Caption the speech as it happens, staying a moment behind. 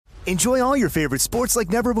Enjoy all your favorite sports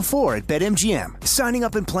like never before at BetMGM. Signing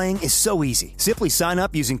up and playing is so easy. Simply sign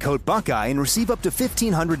up using code Buckeye and receive up to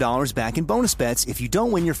 $1,500 back in bonus bets if you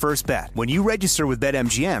don't win your first bet. When you register with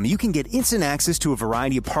BetMGM, you can get instant access to a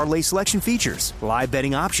variety of parlay selection features, live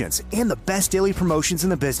betting options, and the best daily promotions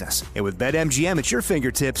in the business. And with BetMGM at your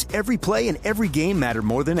fingertips, every play and every game matter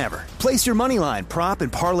more than ever. Place your moneyline, prop,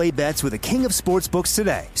 and parlay bets with the king of sportsbooks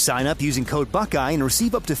today. Sign up using code Buckeye and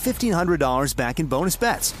receive up to $1,500 back in bonus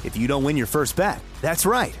bets if you don't win your first bet. That's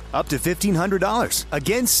right, up to $1,500.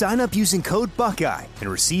 Again, sign up using code Buckeye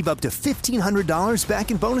and receive up to $1,500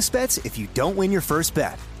 back in bonus bets if you don't win your first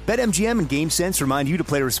bet. BetMGM and GameSense remind you to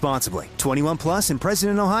play responsibly. 21 plus and present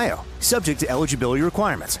in Ohio. Subject to eligibility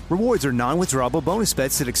requirements. Rewards are non-withdrawable bonus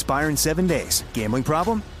bets that expire in 7 days. Gambling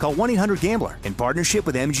problem? Call 1-800-GAMBLER in partnership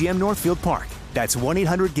with MGM Northfield Park. That's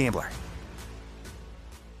 1-800-GAMBLER.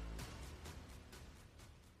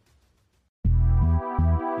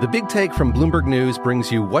 The Big Take from Bloomberg News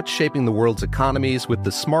brings you what's shaping the world's economies with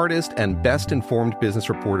the smartest and best-informed business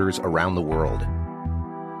reporters around the world.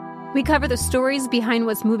 We cover the stories behind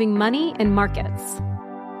what's moving money and markets.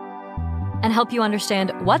 And help you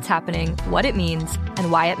understand what's happening, what it means,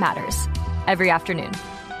 and why it matters. Every afternoon.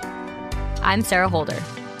 I'm Sarah Holder.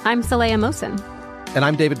 I'm Saleha Mohsin. And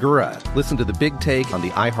I'm David Gura. Listen to The Big Take on the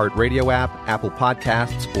iHeartRadio app, Apple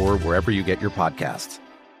Podcasts, or wherever you get your podcasts.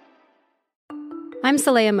 I'm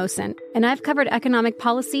Saleha Mohsin, and I've covered economic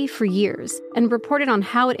policy for years and reported on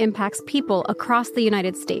how it impacts people across the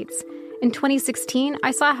United States. In 2016,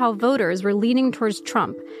 I saw how voters were leaning towards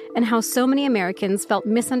Trump and how so many Americans felt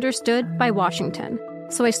misunderstood by Washington.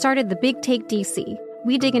 So I started The Big Take DC.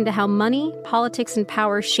 We dig into how money, politics, and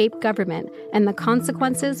power shape government and the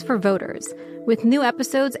consequences for voters. With new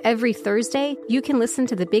episodes every Thursday, you can listen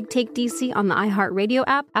to The Big Take DC on the iHeartRadio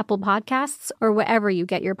app, Apple Podcasts, or wherever you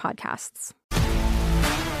get your podcasts.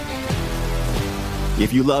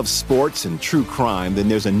 If you love sports and true crime, then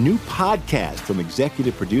there's a new podcast from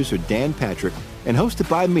executive producer Dan Patrick and hosted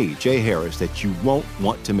by me, Jay Harris, that you won't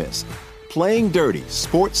want to miss. Playing Dirty: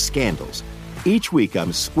 Sports Scandals. Each week,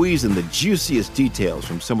 I'm squeezing the juiciest details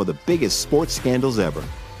from some of the biggest sports scandals ever.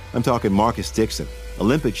 I'm talking Marcus Dixon,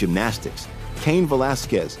 Olympic gymnastics, Cain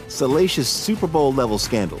Velasquez, salacious Super Bowl-level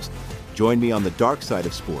scandals. Join me on the dark side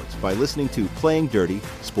of sports by listening to Playing Dirty: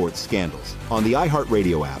 Sports Scandals on the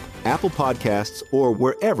iHeartRadio app, Apple Podcasts, or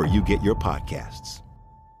wherever you get your podcasts.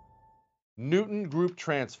 Newton Group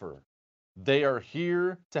Transfer. They are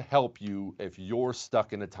here to help you if you're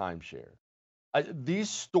stuck in a timeshare.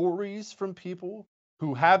 These stories from people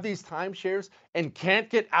who have these timeshares and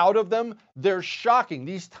can't get out of them, they're shocking.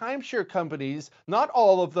 These timeshare companies, not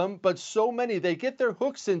all of them, but so many, they get their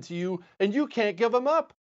hooks into you and you can't give them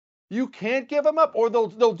up. You can't give them up, or they'll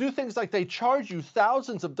do things like they charge you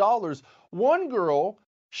thousands of dollars. One girl,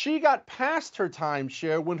 she got past her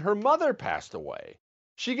timeshare when her mother passed away.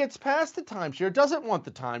 She gets past the timeshare, doesn't want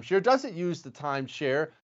the timeshare, doesn't use the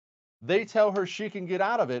timeshare. They tell her she can get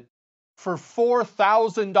out of it for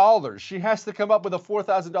 $4,000. She has to come up with a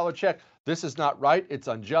 $4,000 check. This is not right. It's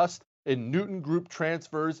unjust. And Newton Group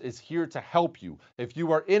Transfers is here to help you. If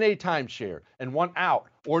you are in a timeshare and want out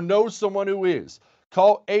or know someone who is,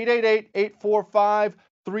 call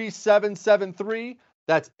 888-845-3773.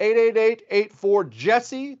 That's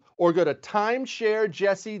 888-84-JESSE, or go to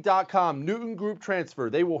timesharejesse.com. Newton Group Transfer.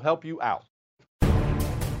 They will help you out.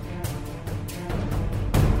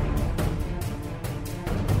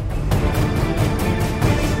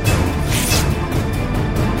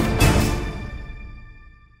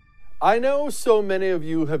 I know so many of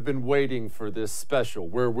you have been waiting for this special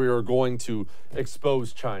where we are going to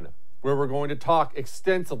expose China, where we're going to talk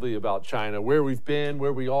extensively about China, where we've been,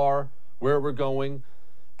 where we are, where we're going.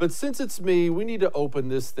 But since it's me, we need to open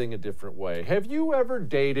this thing a different way. Have you ever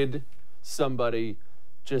dated somebody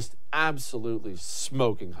just absolutely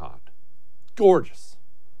smoking hot, gorgeous?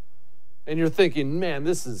 And you're thinking, man,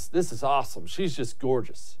 this is awesome. She's just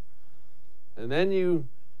gorgeous. And then you've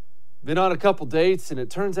been on a couple dates and it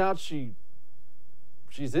turns out she's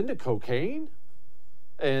into cocaine.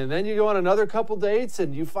 And then you go on another couple dates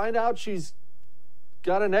and you find out she's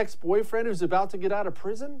got an ex-boyfriend who's about to get out of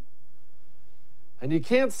prison. And you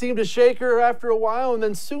can't seem to shake her after a while, and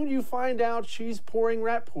then soon you find out she's pouring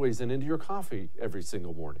rat poison into your coffee every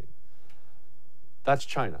single morning. That's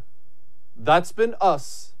China. That's been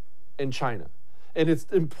us in China. And it's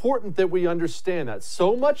important that we understand that.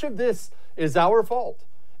 So much of this is our fault,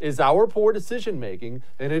 is our poor decision-making,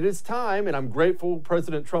 and it is time, and I'm grateful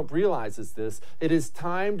President Trump realizes this, it is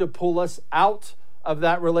time to pull us out of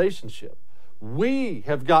that relationship. We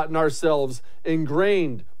have gotten ourselves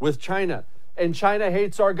ingrained with China, and China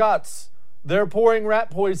hates our guts. They're pouring rat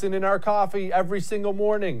poison in our coffee every single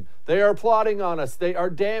morning. They are plotting on us. They are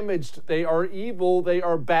damaged. They are evil. They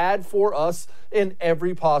are bad for us in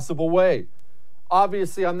every possible way.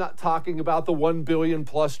 Obviously, I'm not talking about the 1 billion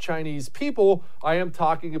plus Chinese people. I am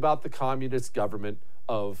talking about the communist government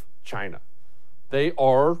of China. They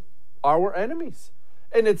are our enemies.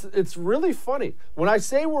 And it's really funny. When I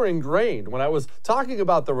say we're ingrained, when I was talking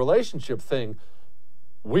about the relationship thing,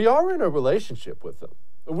 we are in a relationship with them.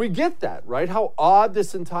 We get that, right? How odd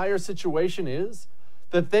this entire situation is,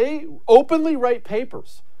 that they openly write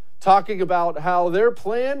papers talking about how their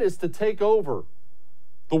plan is to take over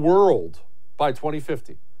the world by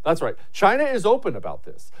 2050. That's right. China is open about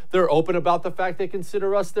this. They're open about the fact they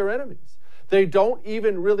consider us their enemies. They don't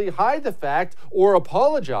even really hide the fact or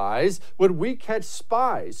apologize when we catch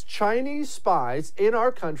spies, Chinese spies in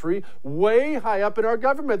our country, way high up in our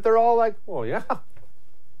government. They're all like, well, yeah,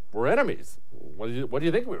 we're enemies. What do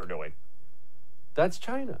you think we were doing? That's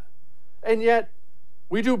China. And yet,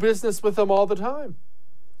 we do business with them all the time.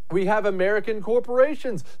 We have American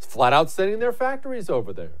corporations flat out sending their factories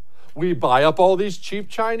over there. We buy up all these cheap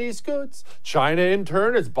Chinese goods. China, in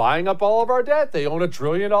turn, is buying up all of our debt. They own $1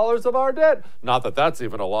 trillion of our debt. Not that that's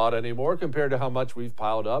even a lot anymore compared to how much we've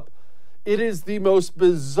piled up. It is the most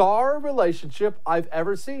bizarre relationship I've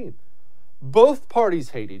ever seen. Both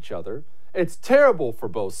parties hate each other. It's terrible for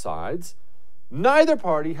both sides. Neither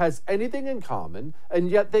party has anything in common, and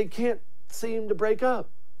yet they can't seem to break up.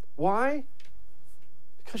 Why?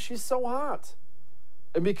 Because she's so hot.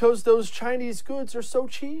 And because those Chinese goods are so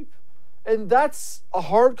cheap. And that's a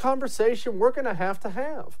hard conversation we're going to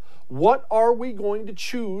have. What are we going to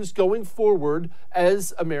choose going forward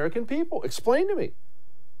as American people? Explain to me.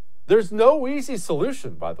 There's no easy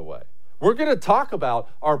solution, by the way. We're going to talk about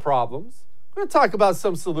our problems. We're going to talk about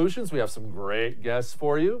some solutions. We have some great guests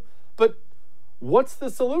for you. But what's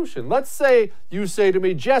the solution? Let's say you say to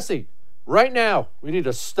me, Jesse, right now, we need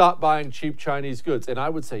to stop buying cheap Chinese goods. And I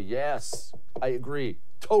would say, yes, I agree.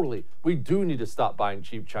 Totally. We do need to stop buying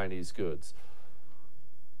cheap Chinese goods.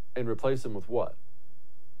 And replace them with what?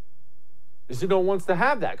 Because no one wants to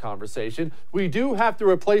have that conversation. We do have to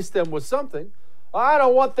replace them with something. I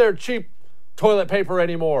don't want their cheap toilet paper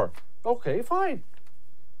anymore. Okay, fine.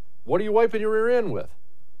 What are you wiping your rear end with?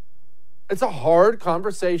 It's a hard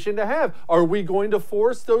conversation to have. Are we going to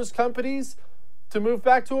force those companies to move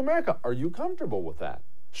back to America? Are you comfortable with that?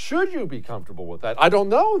 Should you be comfortable with that? I don't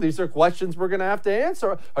know. These are questions we're going to have to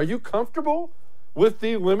answer. Are you comfortable with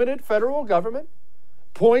the limited federal government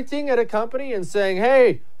pointing at a company and saying,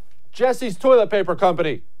 hey, Jesse's Toilet Paper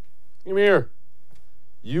Company, come here.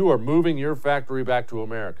 You are moving your factory back to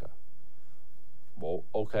America. Well,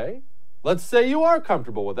 okay. Let's say you are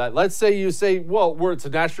comfortable with that. Let's say you say, well, it's a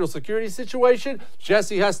national security situation.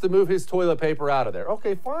 Jesse has to move his toilet paper out of there.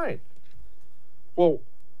 Okay, fine. Well,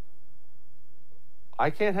 I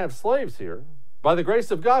can't have slaves here. By the grace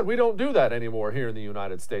of God, we don't do that anymore here in the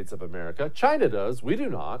United States of America. China does. We do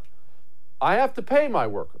not. I have to pay my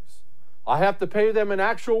workers. I have to pay them an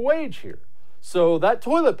actual wage here. So that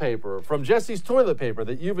toilet paper from Jesse's Toilet Paper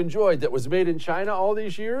that you've enjoyed that was made in China all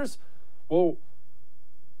these years, well,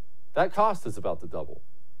 that cost is about to double.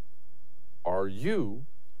 Are you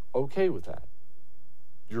okay with that?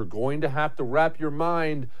 You're going to have to wrap your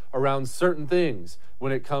mind around certain things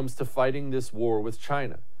when it comes to fighting this war with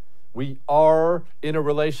China. We are in a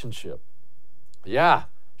relationship. Yeah,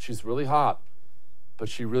 she's really hot, but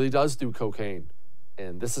she really does do cocaine.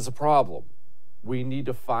 And this is a problem. We need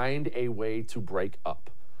to find a way to break up.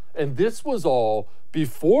 And this was all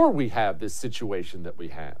before we have this situation that we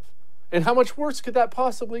have. And how much worse could that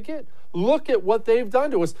possibly get? Look at what they've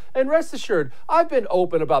done to us. And rest assured, I've been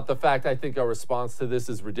open about the fact I think our response to this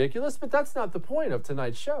is ridiculous, but that's not the point of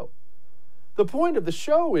tonight's show. The point of the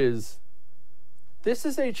show is this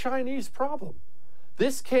is a Chinese problem.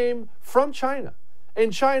 This came from China.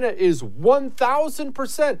 And China is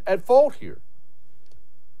 1,000% at fault here.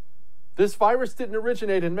 This virus didn't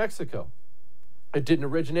originate in Mexico. It didn't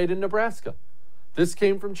originate in Nebraska. This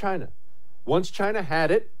came from China. Once China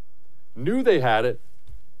had it, knew they had it,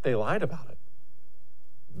 they lied about it.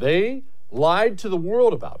 They lied to the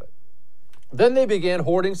world about it. Then they began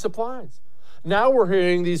hoarding supplies. Now we're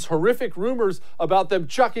hearing these horrific rumors about them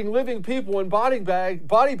chucking living people in body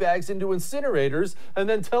bags into incinerators and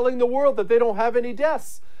then telling the world that they don't have any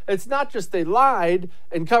deaths. It's not just they lied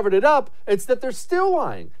and covered it up, it's that they're still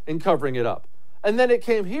lying and covering it up. And then it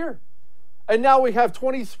came here. And now we have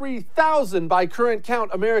 23,000 by current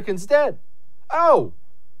count Americans dead. Oh,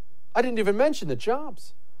 I didn't even mention the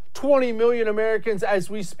jobs. 20 million Americans as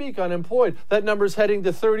we speak unemployed. That number's heading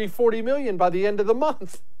to 30, 40 million by the end of the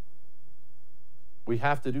month. We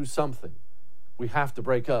have to do something. we have to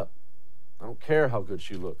break up. I don't care how good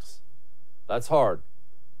she looks. That's hard.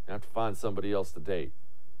 You have to find somebody else to date.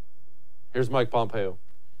 Here's Mike Pompeo.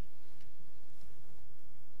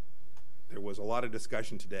 There was a lot of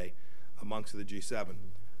discussion today amongst the G7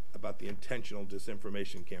 about the intentional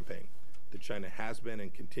disinformation campaign that China has been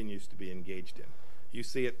and continues to be engaged in. You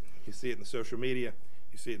see it in the social media,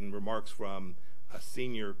 you see it in remarks from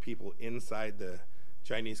senior people inside the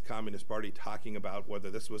Chinese Communist Party talking about whether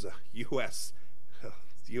this was a U.S.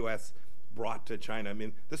 brought to China. I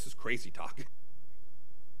mean, this is crazy talk.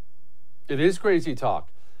 It is crazy talk,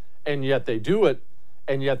 and yet they do it,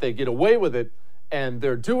 and yet they get away with it, and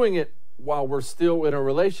they're doing it while we're still in a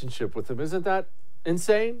relationship with them. Isn't that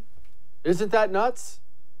insane? Isn't that nuts?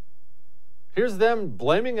 Here's them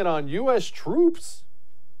blaming it on U.S. troops.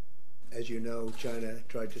 As you know, China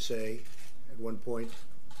tried to say at one point,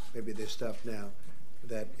 maybe they stopped now,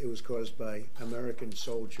 that it was caused by American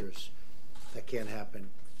soldiers. That can't happen.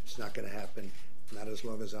 It's not going to happen. Not as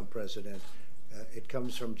long as I'm president. It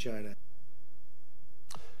comes from China.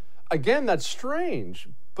 Again, that's strange,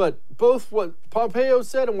 but both what Pompeo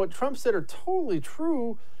said and what Trump said are totally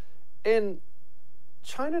true, and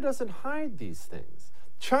China doesn't hide these things.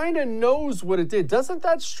 China knows what it did. Doesn't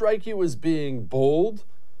that strike you as being bold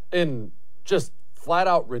and just flat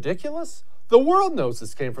out ridiculous? The world knows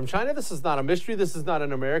this came from China. This is not a mystery. This is not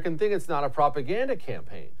an American thing. It's not a propaganda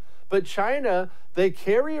campaign. But China, they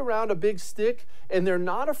carry around a big stick, and they're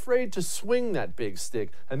not afraid to swing that big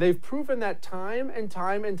stick. And they've proven that time and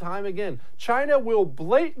time and time again. China will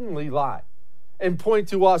blatantly lie and point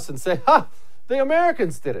to us and say, ha, the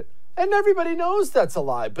Americans did it. And everybody knows that's a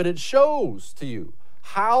lie, but it shows to you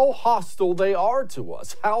how hostile they are to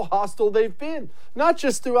us, how hostile they've been, not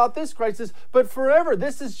just throughout this crisis, but forever.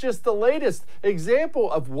 This is just the latest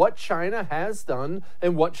example of what China has done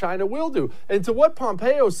and what China will do. And to what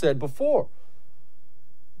Pompeo said before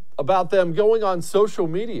about them going on social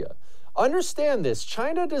media, understand this.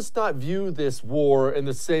 China does not view this war in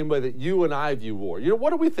the same way that you and I view war. You know, what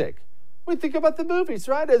do we think? We think about the movies,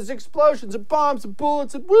 right? There's explosions and bombs and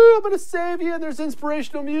bullets and woo, I'm going to save you, and there's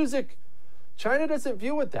inspirational music. China doesn't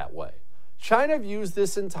view it that way. China views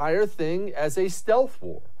this entire thing as a stealth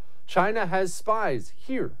war. China has spies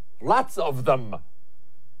here, lots of them.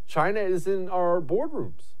 China is in our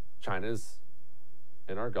boardrooms. China's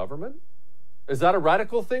in our government. Is that a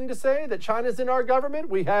radical thing to say, that China's in our government?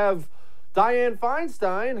 We have Dianne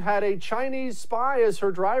Feinstein had a Chinese spy as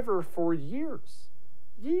her driver for years.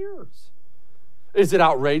 Years. Is it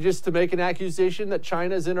outrageous to make an accusation that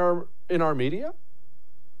China's in our media?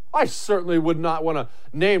 I certainly would not want to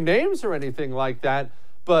name names or anything like that,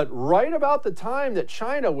 but right about the time that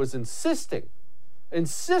China was insisting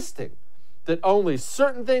that only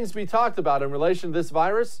certain things be talked about in relation to this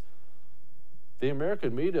virus, the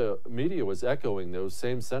American media was echoing those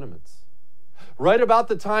same sentiments. Right about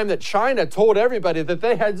the time that China told everybody that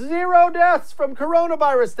they had 0 deaths from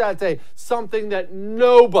coronavirus that day, something that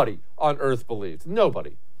nobody on earth believed.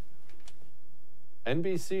 Nobody.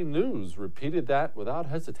 NBC News repeated that without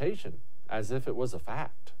hesitation, as if it was a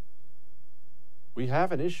fact. We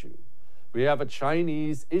have an issue. We have a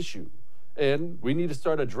Chinese issue, and we need to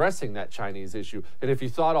start addressing that Chinese issue. And if you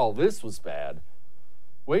thought all this was bad,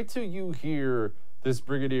 wait till you hear this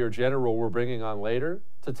brigadier general we're bringing on later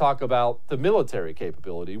to talk about the military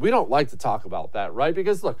capability. We don't like to talk about that, right?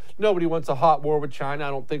 Because, look, nobody wants a hot war with China.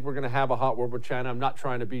 I don't think we're going to have a hot war with China. I'm not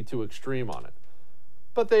trying to be too extreme on it.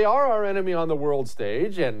 But they are our enemy on the world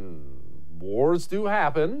stage, and wars do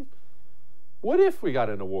happen. What if we got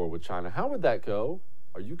in a war with China? How would that go?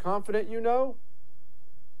 Are you confident you know?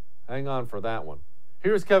 Hang on for that one.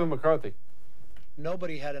 Here's Kevin McCarthy.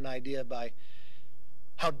 Nobody had an idea by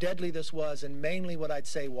how deadly this was, and mainly what I'd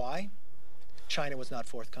say why. China was not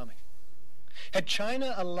forthcoming. Had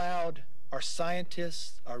China allowed our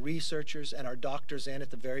scientists, our researchers, and our doctors in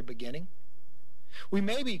at the very beginning, we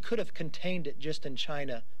maybe could have contained it just in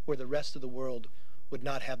China, where the rest of the world would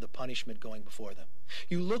not have the punishment going before them.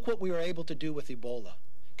 You look what we were able to do with Ebola.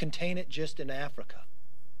 Contain it just in Africa.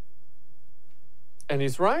 And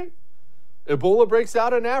he's right. Ebola breaks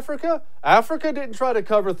out in Africa. Africa didn't try to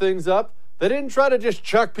cover things up. They didn't try to just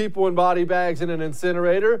chuck people in body bags in an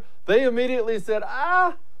incinerator. They immediately said,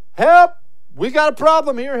 help. We got a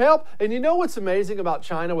problem here, help. And you know what's amazing about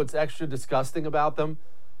China, what's extra disgusting about them,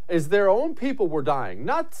 is their own people were dying.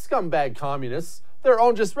 Not scumbag communists. Their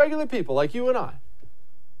own just regular people like you and I.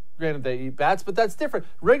 Granted, they eat bats, but that's different.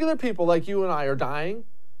 Regular people like you and I are dying.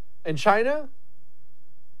 And China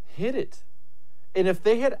hid it. And if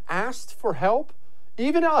they had asked for help,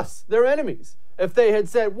 even us, their enemies, if they had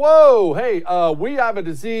said, whoa, hey, we have a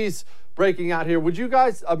disease, breaking out here. Would you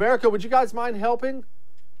guys, America, would you guys mind helping?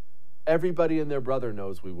 Everybody and their brother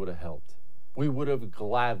knows we would have helped. We would have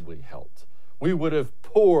gladly helped. We would have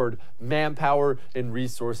poured manpower and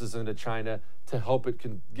resources into China to help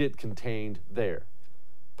it get contained there.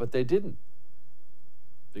 But they didn't,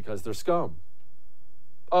 because they're scum.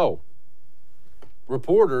 Oh,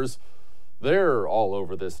 reporters, they're all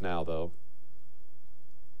over this now, though.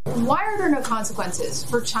 Why are there no consequences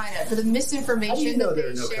for China for the misinformation? How do you know there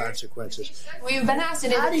are no shared? consequences? We've been asked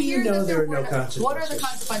it. How do you know there are no consequences? What are the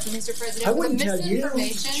consequences, Mr. President? I wouldn't for the tell you.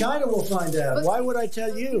 misinformation? China will find out. But Why would I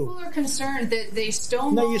tell you? People are concerned that they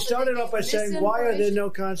stonewall. No, you started off by saying, why are there no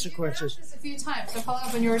consequences? You've asked this a few times, so follow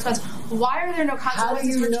up on your response. Why are there no consequences? How do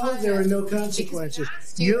you for know China? there are no consequences?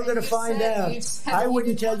 You're going to find out. I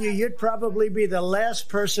wouldn't tell you. You'd probably be the last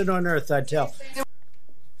person on earth I'd tell.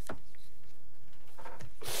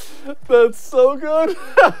 That's so good.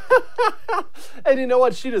 And you know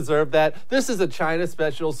what? She deserved that. This is a China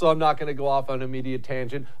special, so I'm not going to go off on a media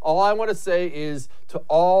tangent. All I want to say is to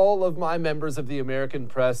all of my members of the American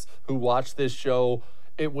press who watch this show,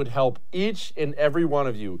 it would help each and every one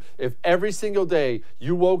of you if every single day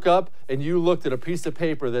you woke up and you looked at a piece of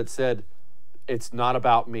paper that said, "It's not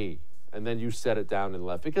about me," and then you set it down and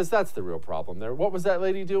left, because that's the real problem there. What was that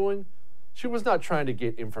lady doing? She was not trying to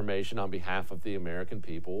get information on behalf of the American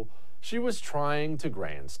people. She was trying to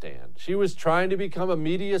grandstand. She was trying to become a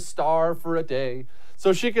media star for a day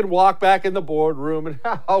so she could walk back in the boardroom and,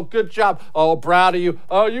 oh, good job. Oh, proud of you.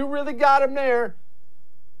 Oh, you really got him there.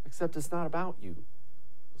 Except it's not about you.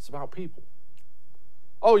 It's about people.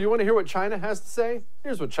 Oh, you want to hear what China has to say?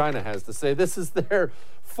 Here's what China has to say. This is their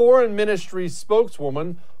foreign ministry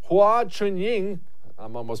spokeswoman, Hua Chunying.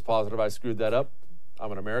 I'm almost positive I screwed that up.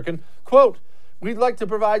 I'm an American. Quote, "We'd like to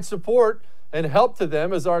provide support and help to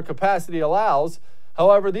them as our capacity allows.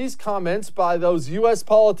 However, these comments by those U.S.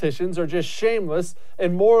 politicians are just shameless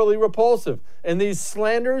and morally repulsive. And these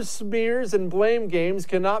slanders, smears, and blame games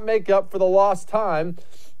cannot make up for the lost time,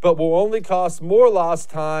 but will only cost more lost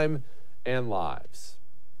time and lives."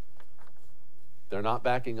 They're not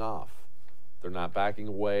backing off. They're not backing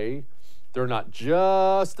away. They're not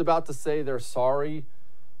just about to say they're sorry.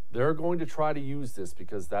 They're going to try to use this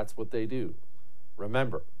because that's what they do.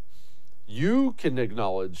 Remember, you can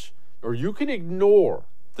acknowledge or you can ignore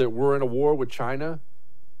that we're in a war with China.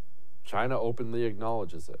 China openly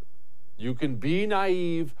acknowledges it. You can be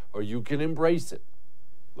naive or you can embrace it.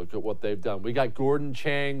 Look at what they've done. We got Gordon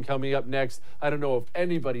Chang coming up next. I don't know if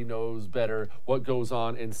anybody knows better what goes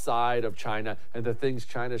on inside of China and the things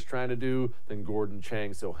China's trying to do than Gordon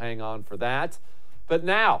Chang, so hang on for that. But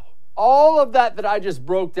now, all of that I just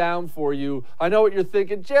broke down for you, I know what you're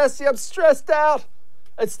thinking. Jesse, I'm stressed out.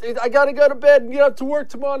 I got to go to bed and get up to work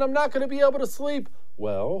tomorrow, and I'm not going to be able to sleep.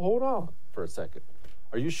 Well, hold on for a second.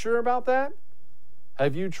 Are you sure about that?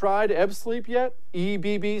 Have you tried Ebb Sleep yet?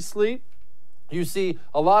 EBB Sleep? You see,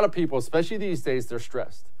 a lot of people, especially these days, they're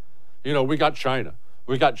stressed. You know, we got China.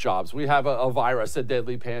 We got jobs. We have a virus, a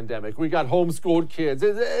deadly pandemic. We got homeschooled kids.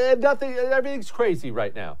 Everything's crazy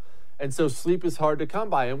right now. And so sleep is hard to come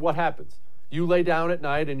by. And what happens? You lay down at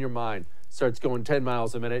night and your mind starts going 10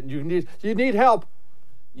 miles a minute and you need help.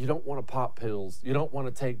 You don't want to pop pills. You don't want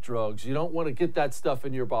to take drugs. You don't want to get that stuff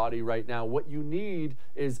in your body right now. What you need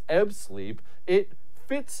is Ebb Sleep. It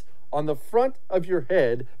fits on the front of your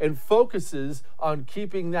head and focuses on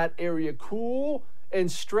keeping that area cool and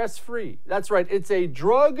stress-free. That's right. It's a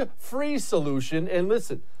drug-free solution. And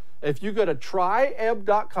listen, if you go to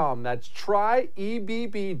tryebb.com, that's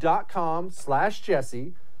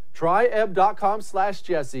tryebb.com/Jesse,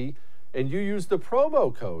 tryebb.com/Jesse, and you use the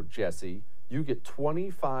promo code Jesse, you get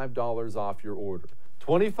 $25 off your order.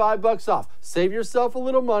 $25 off. Save yourself a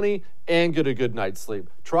little money and get a good night's sleep.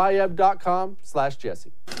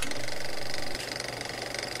 Tryebb.com/Jesse.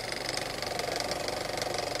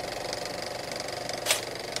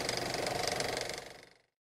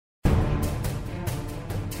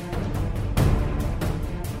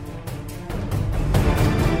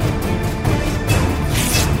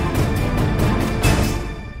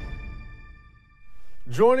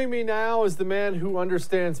 Joining me now is the man who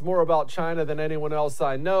understands more about China than anyone else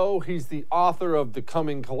I know. He's the author of The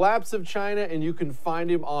Coming Collapse of China, and you can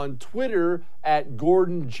find him on Twitter at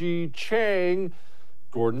Gordon G. Chang.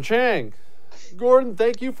 Gordon Chang. Gordon,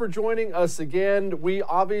 thank you for joining us again. We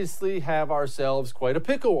obviously have ourselves quite a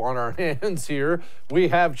pickle on our hands here. We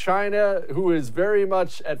have China, who is very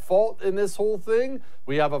much at fault in this whole thing.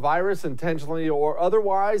 We have a virus, intentionally or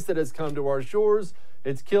otherwise, that has come to our shores.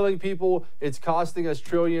 It's killing people. It's costing us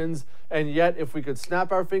trillions. And yet, if we could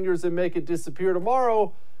snap our fingers and make it disappear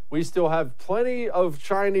tomorrow, We still have plenty of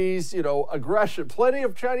Chinese, aggression, plenty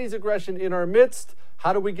of Chinese aggression in our midst.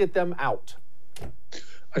 How do we get them out?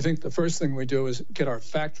 I think the first thing we do is get our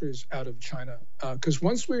factories out of China, because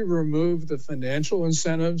once we remove the financial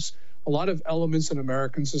incentives, a lot of elements in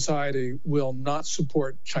American society will not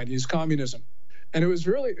support Chinese communism. And it was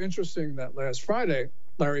really interesting that last Friday,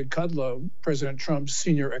 Larry Kudlow, President Trump's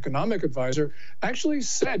senior economic advisor, actually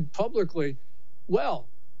said publicly, well,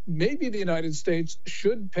 maybe the United States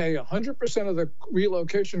should pay 100% of the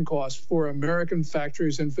relocation costs for American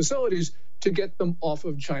factories and facilities to get them off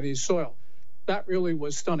of Chinese soil. That really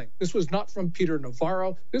was stunning. This was not from Peter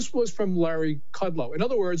Navarro. This was from Larry Kudlow. In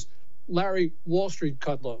other words, Larry Wall Street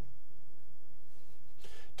Kudlow.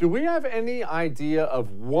 Do we have any idea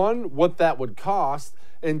of, one, what that would cost,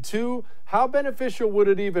 and two, how beneficial would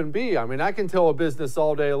it even be? I mean, I can tell a business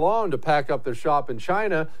all day long to pack up their shop in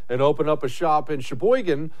China and open up a shop in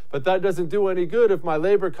Sheboygan, but that doesn't do any good if my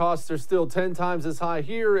labor costs are still 10 times as high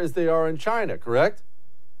here as they are in China, correct?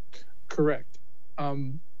 Correct.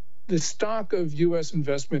 The stock of U.S.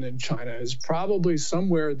 investment in China is probably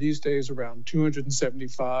somewhere these days around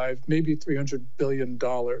 $275, maybe $300 billion.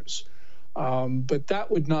 But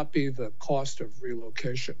that would not be the cost of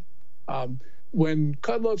relocation. When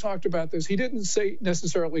Kudlow talked about this, he didn't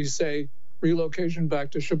necessarily say relocation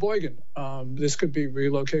back to Sheboygan. This could be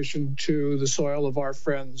relocation to the soil of our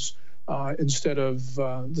friends instead of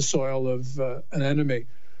the soil of an enemy.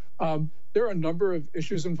 There are a number of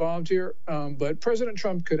issues involved here, but President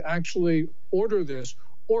Trump could actually order this,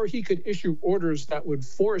 or he could issue orders that would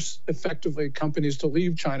force effectively companies to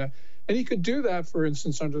leave China. And he could do that, for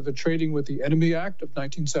instance, under the Trading with the Enemy Act of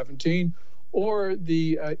 1917 or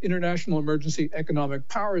the International Emergency Economic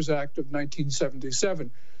Powers Act of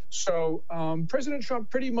 1977. So President Trump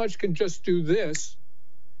pretty much can just do this,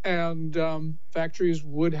 and factories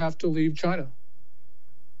would have to leave China.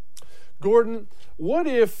 Gordon, what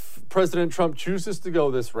if President Trump chooses to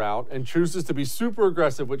go this route and chooses to be super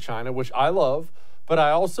aggressive with China, which I love, but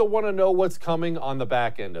I also want to know what's coming on the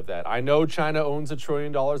back end of that. I know China owns $1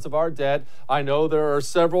 trillion of our debt. I know there are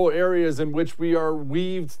several areas in which we are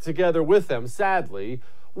weaved together with them, sadly.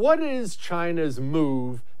 What is China's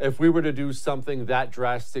move if we were to do something that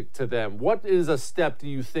drastic to them? What is a step do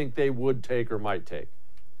you think they would take or might take?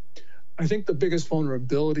 I think the biggest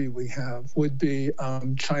vulnerability we have would be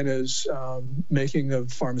China's making of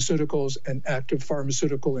pharmaceuticals and active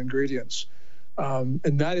pharmaceutical ingredients.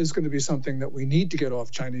 And that is going to be something that we need to get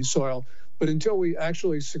off Chinese soil. But until we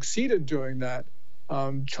actually succeed in doing that,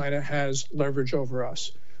 China has leverage over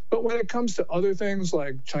us. But when it comes to other things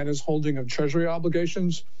like China's holding of treasury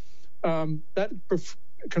obligations, that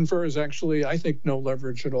confers actually, I think, no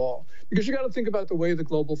leverage at all. Because you got to think about the way the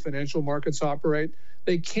global financial markets operate.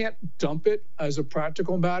 They can't dump it as a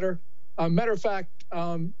practical matter. Matter of fact,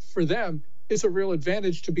 for them, it's a real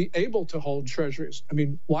advantage to be able to hold treasuries. I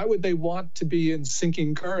mean, why would they want to be in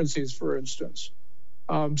sinking currencies, for instance?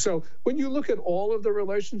 So when you look at all of the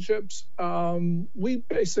relationships, we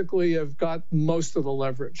basically have got most of the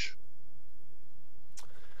leverage.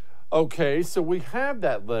 Okay, so we have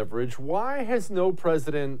that leverage. Why has no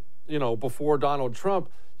president, before Donald Trump,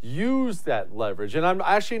 used that leverage? And I'm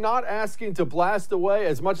actually not asking to blast away,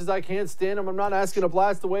 as much as I can't stand him, I'm not asking to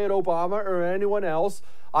blast away at Obama or anyone else.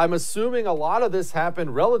 I'm assuming a lot of this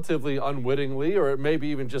happened relatively unwittingly, or maybe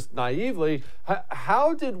even just naively.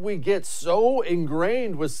 How did we get so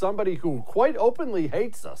ingrained with somebody who quite openly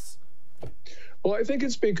hates us? Well, I think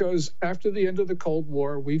it's because after the end of the Cold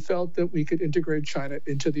War, we felt that we could integrate China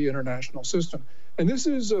into the international system. And this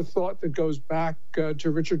is a thought that goes back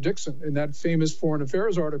to Richard Nixon in that famous Foreign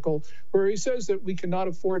Affairs article, where he says that we cannot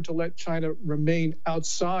afford to let China remain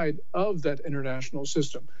outside of that international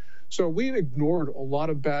system. So we ignored a lot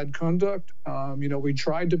of bad conduct. We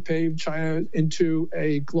tried to pave China into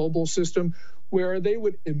a global system where they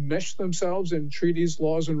would enmesh themselves in treaties,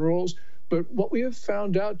 laws, and rules. But what we have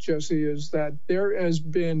found out, Jesse, is that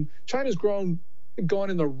China's gone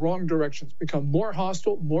in the wrong direction. It's become more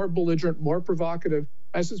hostile, more belligerent, more provocative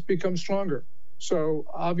as it's become stronger. So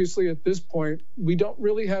obviously at this point, we don't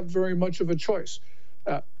really have very much of a choice.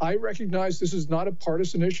 I recognize this is not a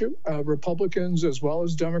partisan issue. Republicans, as well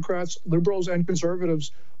as Democrats, liberals, and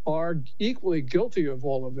conservatives are equally guilty of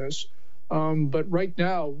all of this. But right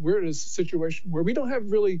now, we're in a situation where we don't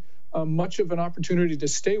have really much of an opportunity to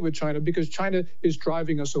stay with China because China is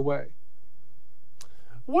driving us away.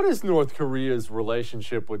 What is North Korea's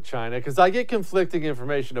relationship with China? Because I get conflicting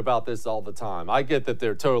information about this all the time. I get that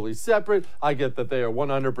they're totally separate. I get that they are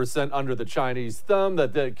 100% under the Chinese thumb,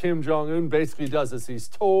 that Kim Jong-un basically does as he's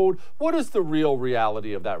told. What is the real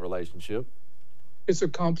reality of that relationship? It's a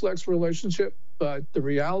complex relationship. But the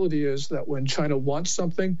reality is that when China wants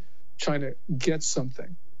something, China gets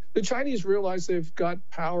something. The Chinese realize they've got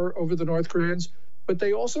power over the North Koreans, but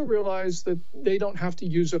they also realize that they don't have to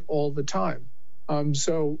use it all the time.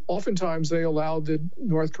 So oftentimes they allow the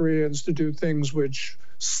North Koreans to do things which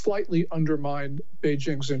slightly undermine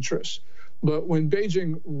Beijing's interests. But when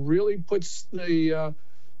Beijing really puts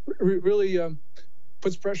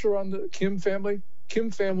puts pressure on the Kim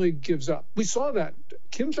family gives up. We saw that.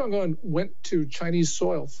 Kim Jong-un went to Chinese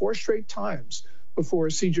soil 4 straight times before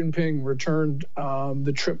Xi Jinping returned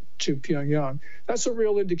the trip to Pyongyang. That's a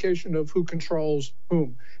real indication of who controls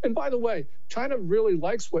whom. And by the way, China really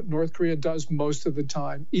likes what North Korea does most of the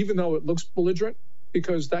time, even though it looks belligerent,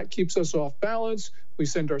 because that keeps us off balance. We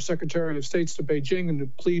send our Secretary of States to Beijing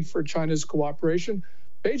and plead for China's cooperation.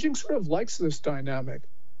 Beijing sort of likes this dynamic.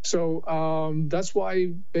 So that's why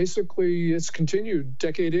basically it's continued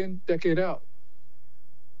decade in, decade out.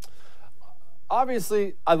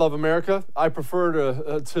 Obviously, I love America. I prefer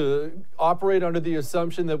to operate under the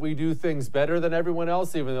assumption that we do things better than everyone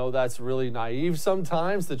else, even though that's really naive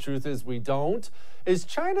sometimes. The truth is we don't. Is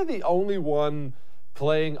China the only one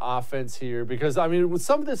playing offense here? Because, I mean, with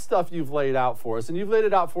some of this stuff you've laid out for us, and you've laid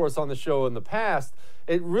it out for us on the show in the past,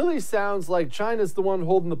 it really sounds like China's the one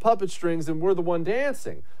holding the puppet strings and we're the one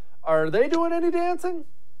dancing. Are they doing any dancing?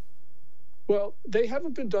 Well, they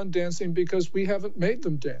haven't been done dancing because we haven't made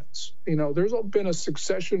them dance. You know, there's been a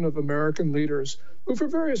succession of American leaders who, for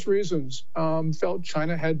various reasons, felt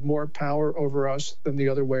China had more power over us than the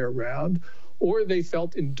other way around, or they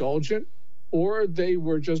felt indulgent, or they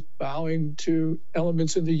were just bowing to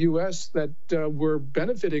elements in the U.S. that were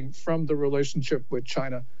benefiting from the relationship with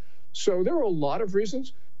China. So there are a lot of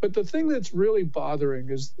reasons. But the thing that's really bothering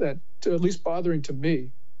is that, at least bothering to me,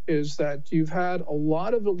 is that you've had a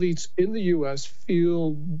lot of elites in the U.S.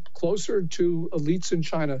 feel closer to elites in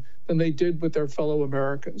China than they did with their fellow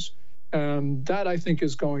Americans. And that, I think,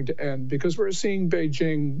 is going to end because we're seeing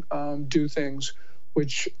Beijing do things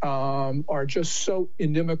which are just so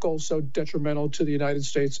inimical, so detrimental to the United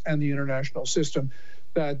States and the international system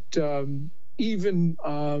that even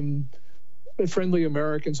friendly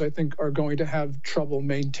Americans, I think, are going to have trouble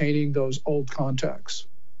maintaining those old contacts.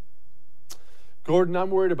 Gordon, I'm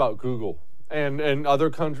worried about Google and other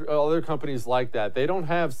companies like that. They don't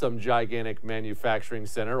have some gigantic manufacturing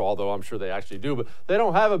center, although I'm sure they actually do, but they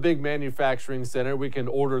don't have a big manufacturing center. We can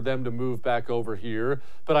order them to move back over here.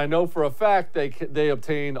 But I know for a fact they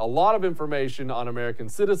obtain a lot of information on American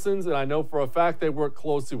citizens, and I know for a fact they work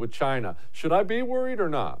closely with China. Should I be worried or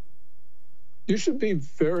not? You should be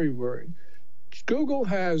very worried. Google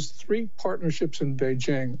has 3 partnerships in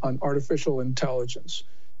Beijing on artificial intelligence.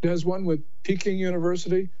 It has one with Peking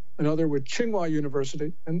University, another with Tsinghua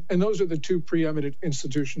University, and those are the 2 preeminent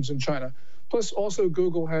institutions in China. Plus, also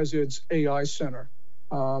Google has its AI center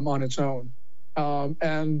on its own.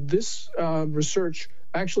 And this research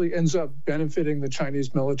actually ends up benefiting the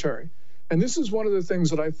Chinese military. And this is one of the things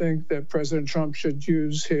that I think that President Trump should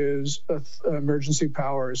use his emergency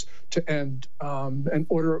powers to end and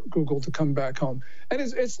order Google to come back home. And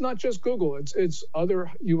it's not just Google, it's other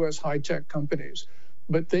U.S. high-tech companies.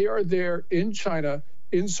 But they are there in China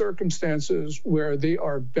in circumstances where they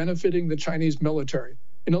are benefiting the Chinese military.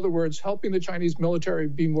 In other words, helping the Chinese military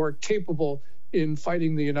be more capable in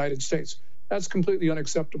fighting the United States. That's completely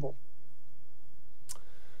unacceptable.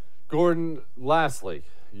 Gordon, lastly,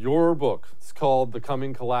 your book is called The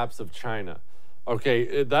Coming Collapse of China. Okay,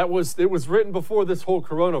 it was written before this whole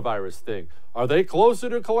coronavirus thing. Are they closer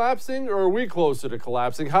to collapsing, or are we closer to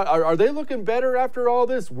collapsing? Are they looking better after all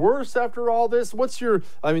this? Worse after all this?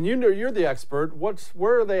 I mean, you're the expert.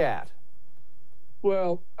 Where are they at?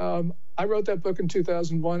 Well, I wrote that book in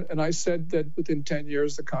 2001, and I said that within 10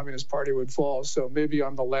 years the Communist Party would fall. So maybe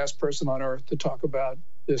I'm the last person on earth to talk about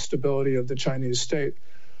the stability of the Chinese state.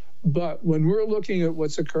 But when we're looking at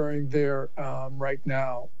what's occurring there right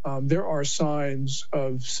now, there are signs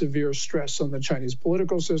of severe stress on the Chinese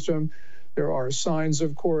political system. There are signs,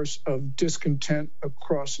 of course, of discontent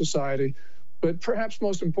across society. But perhaps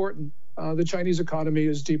most important, the Chinese economy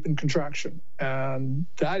is deep in contraction. And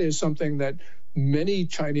that is something that many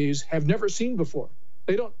Chinese have never seen before.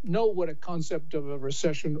 They don't know what a concept of a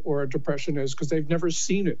recession or a depression is because they've never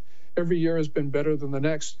seen it. Every year has been better than the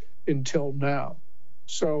next until now.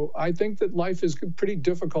 So I think that life is pretty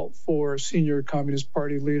difficult for senior Communist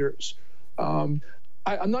Party leaders. I'm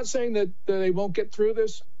not saying that they won't get through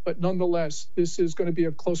this, but nonetheless, this is going to be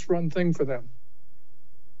a close-run thing for them.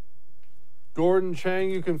 Gordon Chang,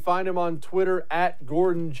 you can find him on Twitter at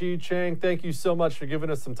Gordon G. Chang. Thank you so much for giving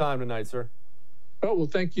us some time tonight, sir. Oh, well,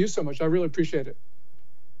 thank you so much. I really appreciate it.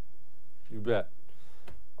 You bet.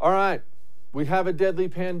 All right. We have a deadly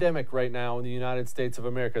pandemic right now in the United States of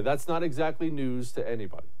America. That's not exactly news to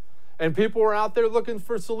anybody. And people are out there looking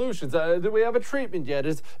for solutions. Do we have a treatment yet?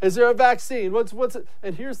 Is there a vaccine? What's it?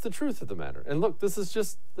 And here's the truth of the matter. And look, this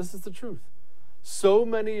is the truth. So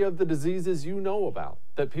many of the diseases you know about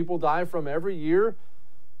that people die from every year,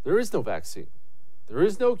 there is no vaccine. There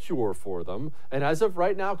is no cure for them. And as of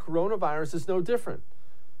right now, coronavirus is no different.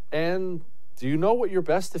 And do you know what your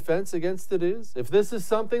best defense against it is? If this is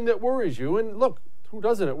something that worries you, and look, who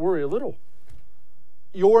doesn't it worry a little?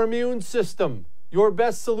 Your immune system. Your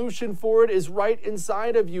best solution for it is right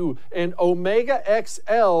inside of you. And Omega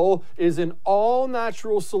XL is an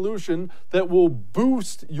all-natural solution that will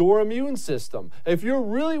boost your immune system. If you're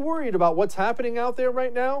really worried about what's happening out there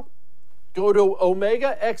right now, go to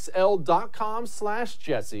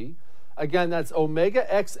OmegaXL.com/Jesse. Again, that's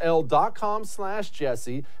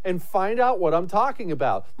OmegaXL.com/Jesse and find out what I'm talking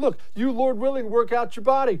about. Look, you, Lord willing, work out your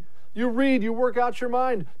body. You read, you work out your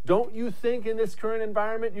mind. Don't you think in this current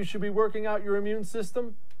environment you should be working out your immune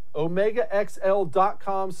system?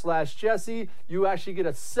 OmegaXL.com/Jesse. You actually get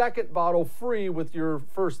a second bottle free with your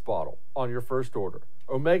first bottle on your first order.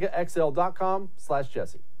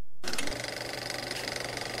 OmegaXL.com/Jesse.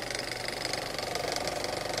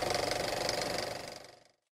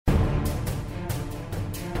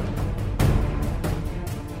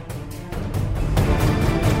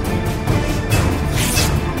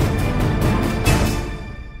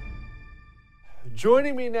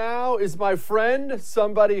 Joining me now is my friend,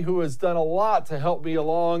 somebody who has done a lot to help me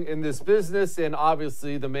along in this business, and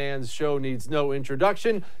obviously the man's show needs no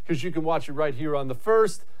introduction because you can watch it right here on The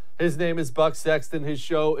First. His name is Buck Sexton. His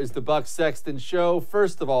show is The Buck Sexton Show.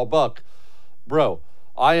 First of all, Buck, bro,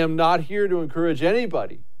 I am not here to encourage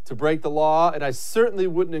anybody to break the law, and I certainly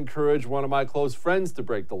wouldn't encourage one of my close friends to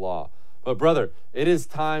break the law. But brother, it is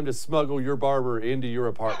time to smuggle your barber into your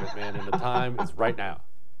apartment, man, and the time is right now.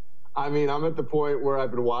 I mean, I'm at the point where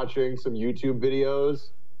I've been watching some YouTube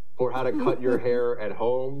videos for how to cut your hair at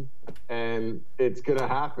home, and it's going to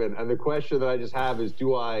happen. And the question that I just have is,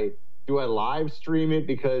 do I live stream it?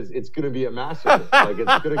 Because it's going to be a massacre. Like,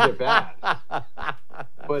 it's going to get bad.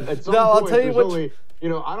 But at some point, I'll tell you only,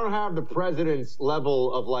 I don't have the president's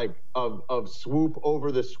level of swoop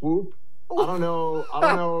over the swoop. I don't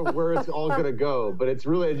know where it's all going to go, but it's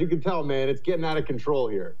really, as you can tell, man, it's getting out of control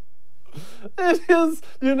here. It is.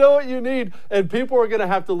 You know what you need? And people are going to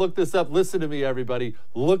have to look this up. Listen to me, everybody.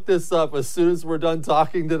 Look this up as soon as we're done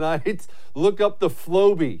talking tonight. Look up the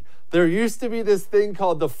Flowbee. There used to be this thing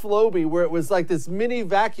called the Flowbee where it was like this mini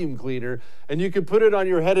vacuum cleaner, and you could put it on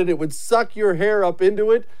your head and it would suck your hair up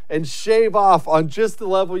into it and shave off on just the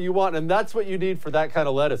level you want. And that's what you need for that kind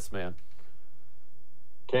of lettuce, man.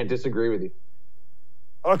 Can't disagree with you.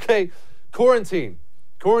 Okay, quarantine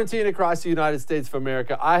across the United States of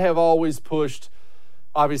America. I have always pushed,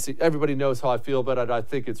 obviously everybody knows how I feel about it. I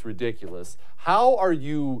think it's ridiculous. How are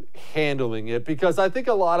you handling it? Because I think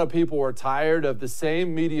a lot of people are tired of the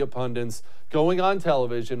same media pundits going on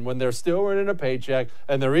television when they're still earning a paycheck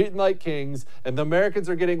and they're eating like kings and the Americans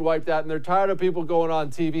are getting wiped out, and they're tired of people going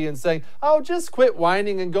on TV and saying, oh, just quit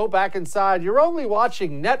whining and go back inside. You're only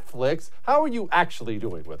watching Netflix. How are you actually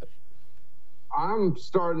doing with it? I'm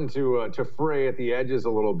starting to fray at the edges a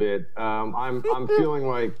little bit. I'm feeling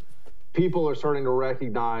like people are starting to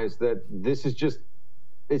recognize that this is just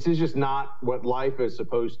not what life is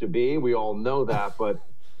supposed to be. We all know that, but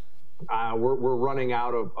we're running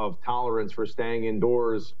out of tolerance for staying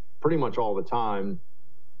indoors pretty much all the time,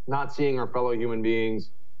 not seeing our fellow human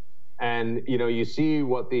beings. And you see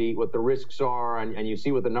what the risks are, and you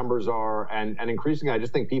see what the numbers are, and increasingly, I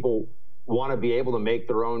just think people want to be able to make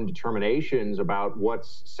their own determinations about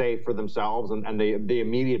what's safe for themselves and the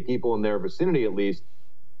immediate people in their vicinity, at least,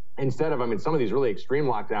 instead of, some of these really extreme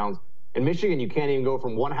lockdowns. In Michigan, you can't even go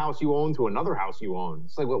from one house you own to another house you own.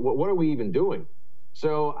 It's like, what are we even doing?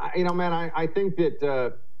 So, man, I think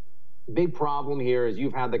that big problem here is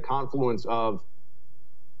you've had the confluence of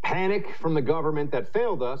panic from the government that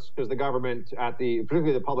failed us, because the government,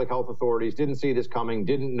 particularly the public health authorities, didn't see this coming,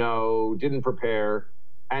 didn't know, didn't prepare.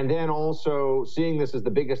 And then also seeing this as the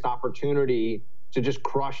biggest opportunity to just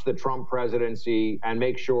crush the Trump presidency and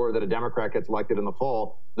make sure that a Democrat gets elected in the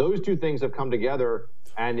fall. Those two things have come together,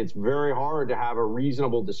 and it's very hard to have a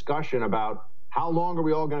reasonable discussion about how long are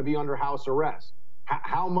we all going to be under house arrest?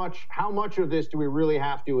 How much of this do we really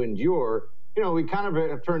have to endure? We kind of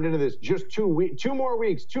have turned into this just 2 more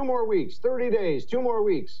weeks, 30 days, 2 more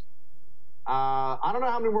weeks. I don't know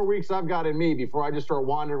how many more weeks I've got in me before I just start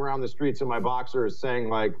wandering around the streets in my boxers saying,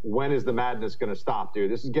 like, when is the madness going to stop, dude?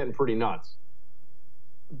 This is getting pretty nuts.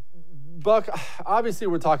 Buck, obviously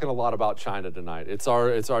we're talking a lot about China tonight. It's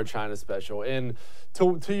our China special. And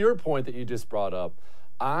to your point that you just brought up,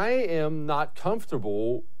 I am not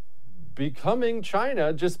comfortable becoming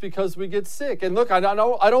China just because we get sick. And look, I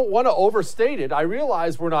don't want to overstate it. I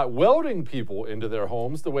realize we're not welding people into their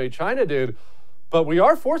homes the way China did, but we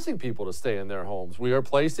are forcing people to stay in their homes. We are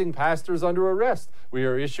placing pastors under arrest. We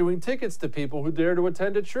are issuing tickets to people who dare to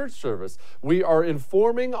attend a church service. We are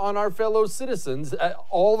informing on our fellow citizens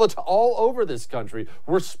all over this country.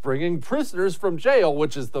 We're springing prisoners from jail,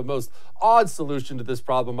 which is the most odd solution to this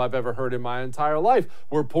problem I've ever heard in my entire life.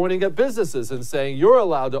 We're pointing at businesses and saying you're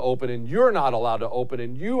allowed to open and you're not allowed to open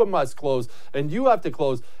and you must close and you have to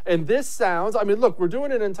close. And this sounds, I mean, look, we're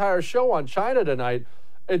doing an entire show on China tonight.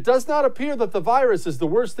 It does not appear that the virus is the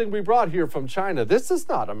worst thing we brought here from China. This is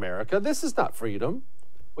not America. This is not freedom.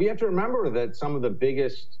 Well, you have to remember that some of the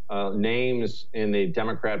biggest names in the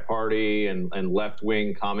Democrat Party and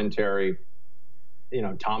left-wing commentary,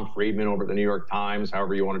 Tom Friedman over at the New York Times,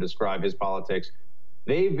 however you want to describe his politics,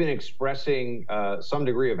 they've been expressing some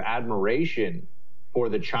degree of admiration for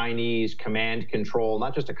the Chinese command control,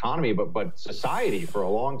 not just economy, but society for a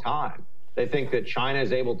long time. They think that China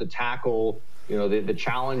is able to tackle the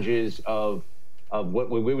challenges of what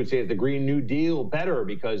we would say is the Green New Deal better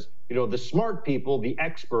because, the smart people, the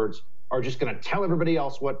experts, are just going to tell everybody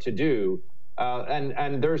else what to do.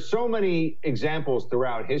 And there's so many examples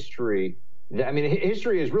throughout history.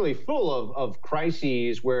 History is really full of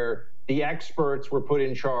crises where the experts were put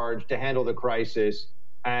in charge to handle the crisis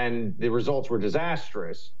and the results were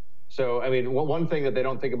disastrous. So, one thing that they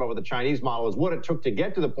don't think about with the Chinese model is what it took to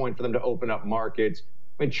get to the point for them to open up markets.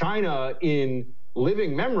 China, in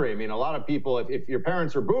living memory, a lot of people, if your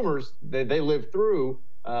parents are boomers, they lived through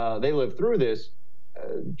this.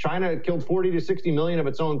 China killed 40 to 60 million of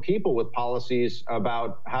its own people with policies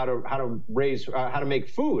about how to make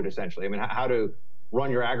food, essentially. How to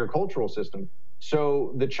run your agricultural system.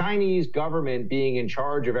 So the Chinese government being in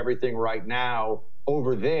charge of everything right now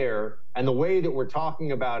over there, and the way that we're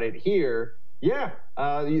talking about it here,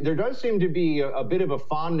 there does seem to be a bit of a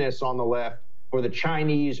fondness on the left for the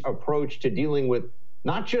Chinese approach to dealing with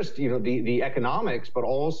not just the economics, but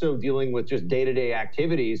also dealing with just day-to-day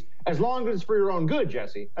activities, as long as it's for your own good,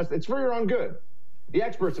 Jesse. It's for your own good. The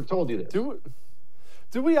experts have told you this.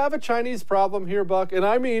 Do we have a Chinese problem here, Buck? And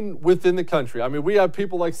I mean within the country. We have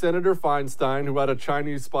people like Senator Feinstein who had a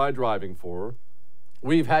Chinese spy driving for her.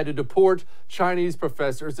 We've had to deport Chinese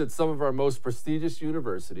professors at some of our most prestigious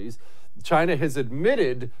universities. China has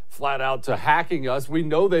admitted flat out to hacking us. We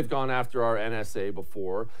know they've gone after our NSA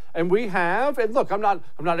before. And look, I'm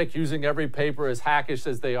not accusing every paper as hackish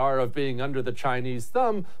as they are of being under the Chinese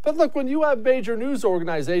thumb. But look, when you have major news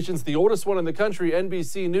organizations, the oldest one in the country,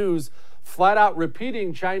 NBC News, flat out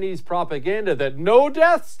repeating Chinese propaganda that no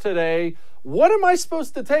deaths today, what am I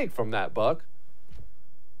supposed to take from that, Buck?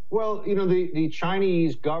 Well, the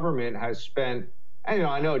Chinese government has spent, and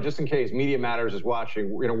I know just in case Media Matters is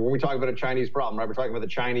watching, when we talk about a Chinese problem, right, we're talking about the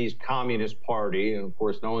Chinese Communist Party, and of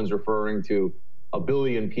course no one's referring to a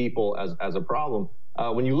billion people as a problem.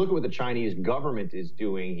 When you look at what the Chinese government is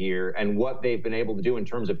doing here and what they've been able to do in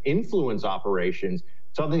terms of influence operations,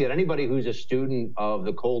 something that anybody who's a student of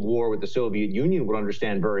the Cold War with the Soviet Union would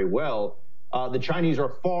understand very well, the Chinese are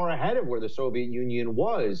far ahead of where the Soviet Union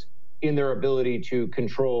was in their ability to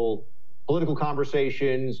control political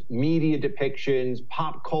conversations, media depictions,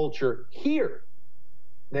 pop culture. Here,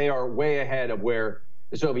 they are way ahead of where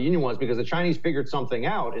the Soviet Union was because the Chinese figured something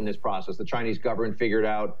out in this process. The Chinese government figured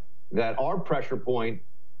out that our pressure point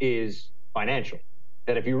is financial,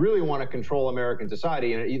 that if you really want to control American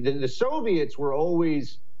society, the Soviets were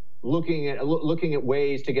always looking at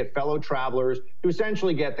ways to get fellow travelers to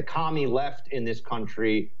essentially get the commie left in this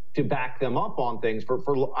country to back them up on things for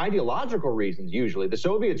ideological reasons. Usually the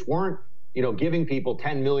Soviets weren't giving people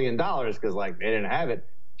 $10 million because they didn't have it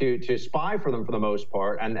to spy for them for the most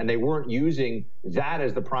part, and they weren't using that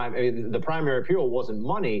as the primary fuel wasn't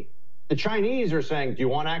money. The Chinese are saying, do you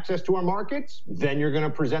want access to our markets? Then you're going to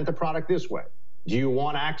present the product this way. Do you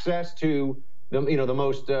want access to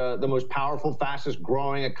the most powerful, fastest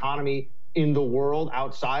growing economy in the world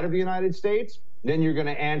outside of the United States? Then you're going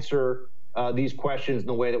to answer these questions in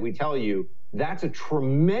the way that we tell you. That's a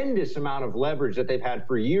tremendous amount of leverage that they've had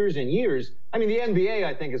for years and years. The NBA,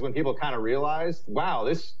 I think, is when people kind of realized, wow,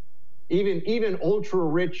 this even ultra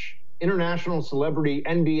rich international celebrity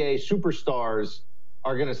NBA superstars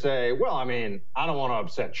are going to say, well, I don't want to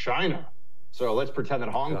upset China, so let's pretend that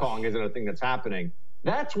Hong Kong isn't a thing that's happening.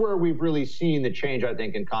 That's where we've really seen the change, I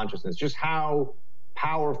think, in consciousness, just how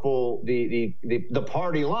powerful the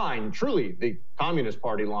party line, truly the Communist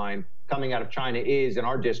Party line, coming out of China is in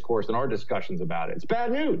our discourse and our discussions about it. It's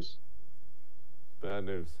bad news. Bad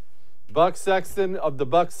news. Buck Sexton of the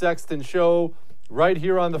Buck Sexton Show, right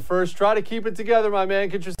here on The First. Try to keep it together, my man.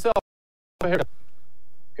 Get yourself a haircut.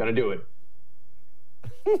 Gotta do it.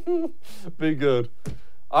 Be good.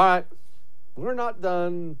 All right. We're not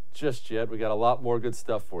done just yet. We got a lot more good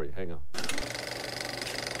stuff for you. Hang on.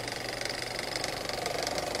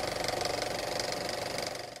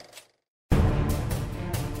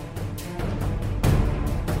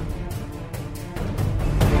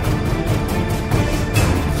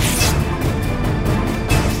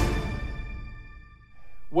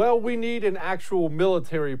 Well, we need an actual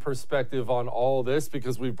military perspective on all this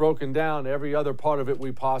because we've broken down every other part of it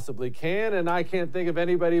we possibly can, and I can't think of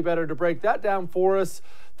anybody better to break that down for us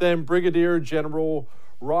than Brigadier General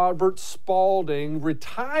Robert Spalding,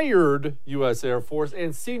 retired U.S. Air Force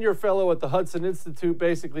and senior fellow at the Hudson Institute.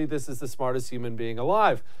 Basically, this is the smartest human being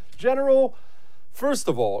alive. General, first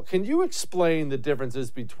of all, can you explain the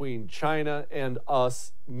differences between China and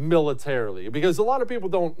us militarily? Because a lot of people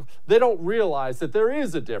don't realize that there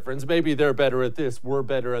is a difference. Maybe they're better at this, we're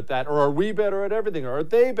better at that, or are we better at everything, or are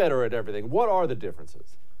they better at everything? What are the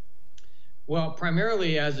differences? Well,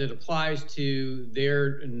 primarily as it applies to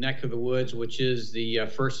their neck of the woods, which is the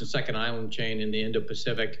first and second island chain in the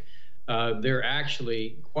Indo-Pacific, they're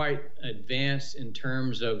actually quite advanced in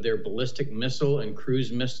terms of their ballistic missile and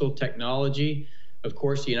cruise missile technology. Of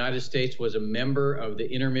course, the United States was a member of the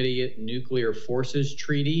Intermediate Nuclear Forces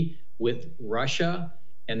Treaty with Russia,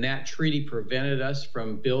 and that treaty prevented us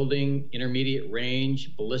from building intermediate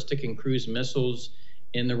range ballistic and cruise missiles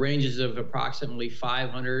in the ranges of approximately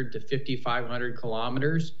 500 to 5,500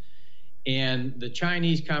 kilometers. And the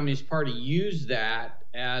Chinese Communist Party used that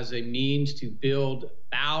as a means to build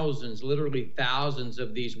thousands, literally thousands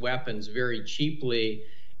of these weapons very cheaply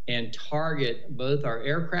and target both our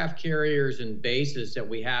aircraft carriers and bases that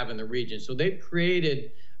we have in the region. So they've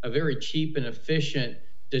created a very cheap and efficient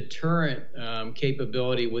deterrent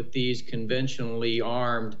capability with these conventionally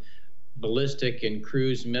armed ballistic and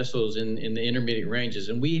cruise missiles in the intermediate ranges.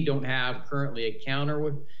 And we don't have currently a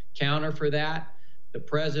counter for that. The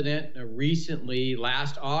president recently,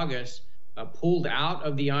 last August, pulled out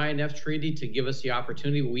of the INF treaty to give us the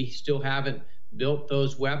opportunity. We still haven't built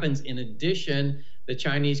those weapons. In addition, the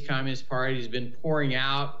Chinese Communist Party has been pouring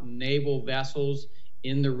out naval vessels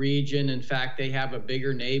in the region. In fact, they have a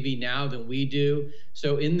bigger Navy now than we do.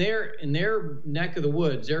 So in their neck of the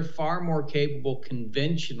woods, they're far more capable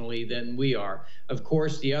conventionally than we are. Of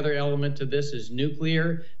course, the other element to this is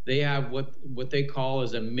nuclear. They have what they call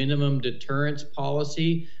as a minimum deterrence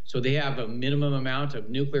policy. So they have a minimum amount of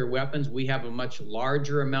nuclear weapons. We have a much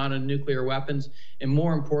larger amount of nuclear weapons. And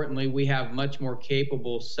more importantly, we have much more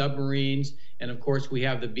capable submarines. And of course, we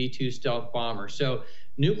have the B-2 stealth bomber. So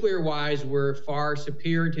nuclear-wise, we're far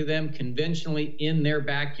superior to them. Conventionally, in their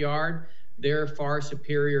backyard, they're far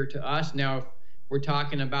superior to us. Now, if we're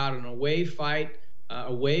talking about an away fight,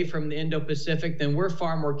 away from the Indo-Pacific, then we're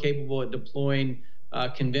far more capable at deploying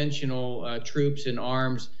conventional troops and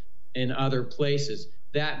arms in other places.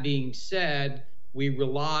 That being said, we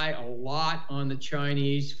rely a lot on the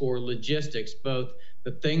Chinese for logistics, both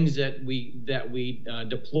the things that we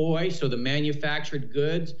deploy, so the manufactured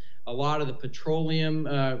goods, a lot of the petroleum,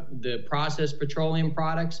 the processed petroleum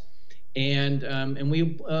products, and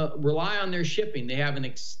we rely on their shipping. They have an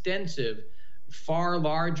extensive, far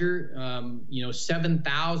larger,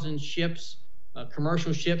 7,000 ships,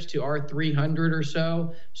 commercial ships to our 300 or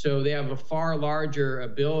so. So they have a far larger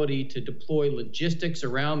ability to deploy logistics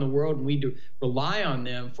around the world, and we do rely on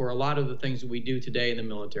them for a lot of the things that we do today in the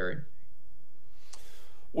military.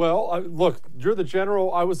 Well, look, you're the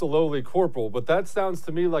general, I was a lowly corporal, but that sounds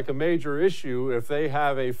to me like a major issue if they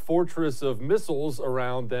have a fortress of missiles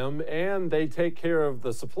around them and they take care of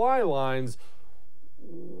the supply lines.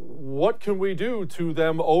 What can we do to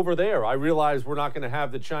them over there? I realize we're not going to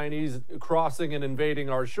have the Chinese crossing and invading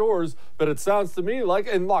our shores, but it sounds to me like,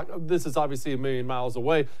 and look, this is obviously a million miles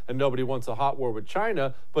away and nobody wants a hot war with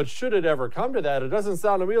China, but should it ever come to that, it doesn't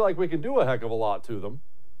sound to me like we can do a heck of a lot to them.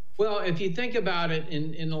 Well, if you think about it,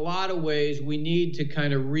 in a lot of ways, we need to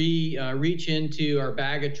kind of reach into our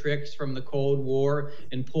bag of tricks from the Cold War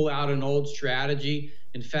and pull out an old strategy.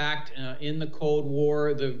 In fact, in the Cold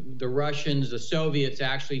War, the Russians, the Soviets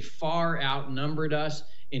actually far outnumbered us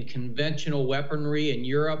in conventional weaponry in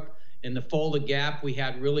Europe. In the Fulda Gap, we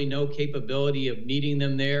had really no capability of meeting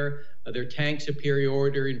them there. Their tank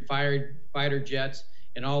superiority and fighter jets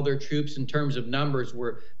and all their troops in terms of numbers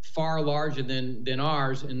were far larger than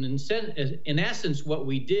ours. And in essence, what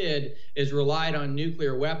we did is relied on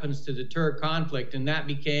nuclear weapons to deter conflict, and that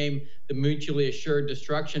became the mutually assured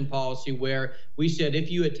destruction policy, where we said,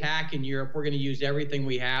 if you attack in Europe, we're going to use everything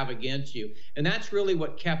we have against you. And that's really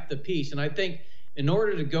what kept the peace. And I think in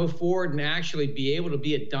order to go forward and actually be able to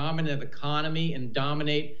be a dominant economy and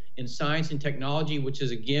dominate in science and technology, which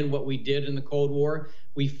is, again, what we did in the Cold War,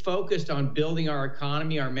 we focused on building our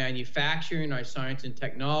economy, our manufacturing, our science and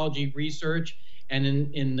technology research. And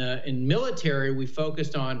in military, we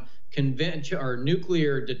focused on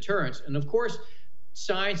nuclear deterrence. And of course,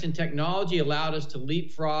 science and technology allowed us to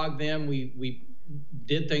leapfrog them. We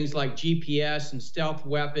did things like GPS and stealth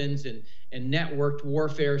weapons and networked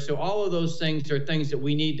warfare. So all of those things are things that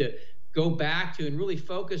we need to go back to and really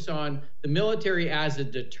focus on the military as a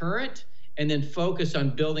deterrent, and then focus on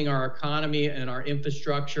building our economy and our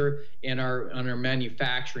infrastructure and our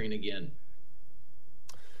manufacturing again.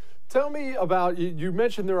 Tell me about, you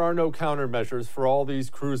mentioned there are no countermeasures for all these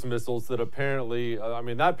cruise missiles that apparently,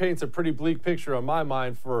 that paints a pretty bleak picture on my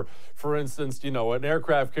mind for instance, an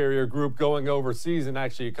aircraft carrier group going overseas and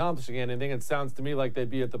actually accomplishing anything. It sounds to me like they'd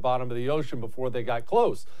be at the bottom of the ocean before they got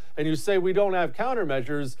close. And you say we don't have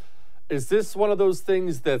countermeasures. Is this one of those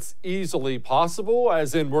things that's easily possible,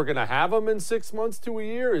 as in we're going to have them in 6 months to a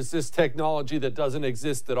year? Is this technology that doesn't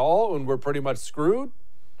exist at all and we're pretty much screwed?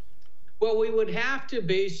 Well, we would have to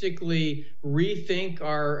basically rethink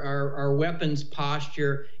our weapons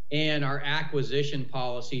posture and our acquisition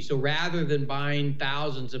policy. So rather than buying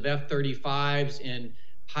thousands of F-35s and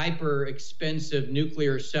hyper expensive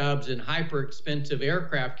nuclear subs and hyper expensive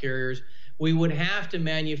aircraft carriers, we would have to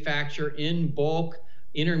manufacture in bulk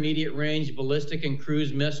intermediate range ballistic and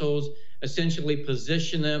cruise missiles, essentially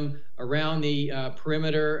position them around the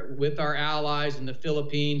perimeter with our allies in the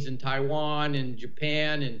Philippines and Taiwan and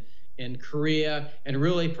Japan and Korea, and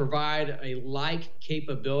really provide a like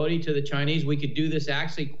capability to the Chinese. We could do this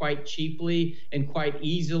actually quite cheaply and quite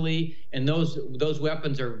easily, and those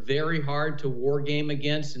weapons are very hard to war game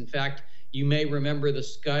against. In fact, you may remember the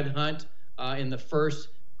Scud hunt in the first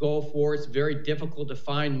Gulf War. It's very difficult to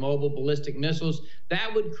find mobile ballistic missiles.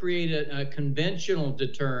 That would create a conventional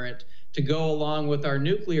deterrent to go along with our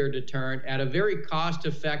nuclear deterrent at a very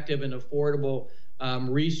cost-effective and affordable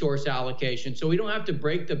resource allocation. So we don't have to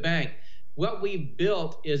break the bank. What we've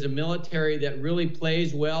built is a military that really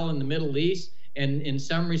plays well in the Middle East and in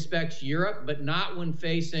some respects Europe, but not when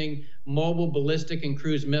facing mobile ballistic and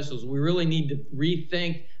cruise missiles. We really need to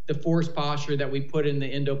rethink the force posture that we put in the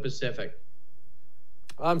Indo-Pacific.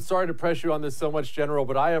 I'm sorry to press you on this so much, General,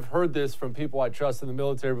 but I have heard this from people I trust in the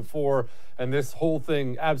military before, and this whole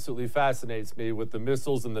thing absolutely fascinates me with the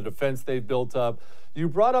missiles and the defense they've built up. You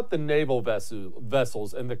brought up the naval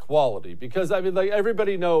vessels and the quality, because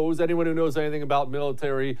everybody knows, anyone who knows anything about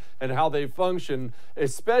military and how they function,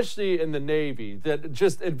 especially in the Navy, that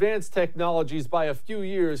just advanced technologies by a few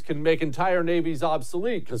years can make entire navies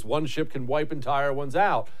obsolete because one ship can wipe entire ones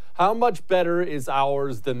out. How much better is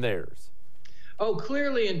ours than theirs? Oh,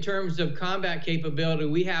 clearly in terms of combat capability,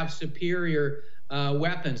 we have superior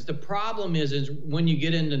weapons. The problem is when you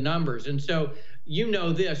get into numbers. And so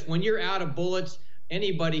this, when you're out of bullets,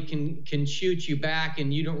 anybody can shoot you back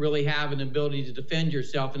and you don't really have an ability to defend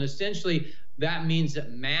yourself. And essentially that means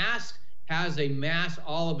that mass has a mass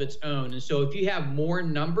all of its own. And so if you have more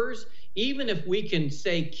numbers, even if we can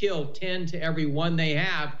say kill 10 to every one they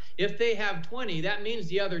have, if they have 20, that means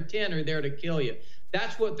the other 10 are there to kill you.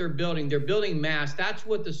 That's what they're building. They're building mass. That's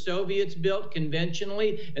what the Soviets built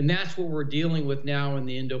conventionally, and that's what we're dealing with now in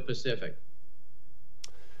the Indo-Pacific.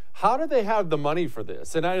 How do they have the money for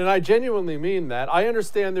this? And I genuinely mean that. I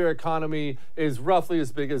understand their economy is roughly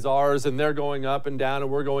as big as ours, and they're going up and down,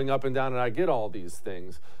 and we're going up and down, and I get all these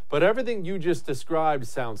things. But everything you just described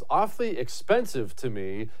sounds awfully expensive to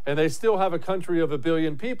me, and they still have a country of 1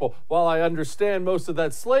 billion people. While I understand most of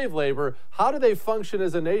that slave labor, how do they function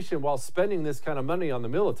as a nation while spending this kind of money on the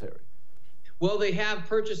military? Well, they have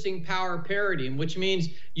purchasing power parity, which means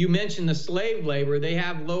you mentioned the slave labor. They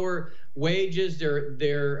have lower wages.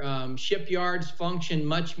 Their shipyards function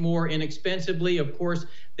much more inexpensively. Of course,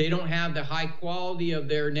 they don't have the high quality of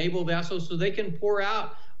their naval vessels, so they can pour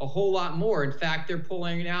out a whole lot more. In fact, they're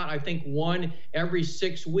pulling out, I think, one every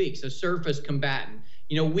 6 weeks, a surface combatant.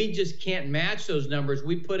 We just can't match those numbers.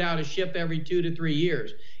 We put out a ship every 2 to 3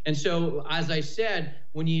 years. And so, as I said,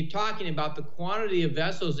 when you're talking about the quantity of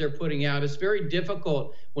vessels they're putting out, it's very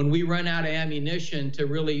difficult when we run out of ammunition to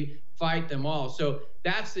really fight them all. So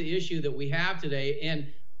that's the issue that we have today. And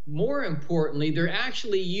more importantly, they're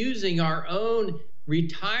actually using our own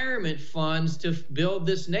retirement funds to build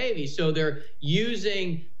this Navy. So they're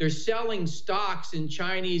selling stocks in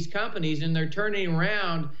Chinese companies, and they're turning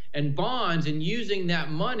around and bonds and using that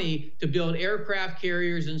money to build aircraft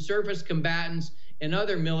carriers and surface combatants and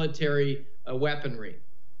other military weaponry.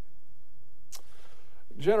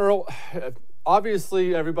 General,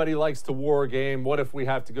 obviously everybody likes to war game. What if we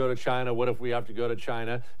have to go to China? What if we have to go to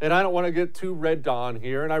China? And I don't want to get too Red Dawn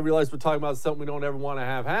here, and I realize we're talking about something we don't ever want to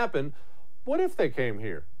have happen. What if they came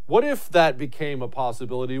here? What if that became a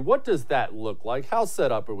possibility? What does that look like? How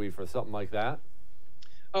set up are we for something like that?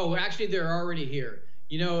 Oh, actually, they're already here.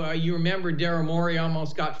 You know, you remember Daryl Morey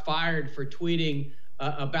almost got fired for tweeting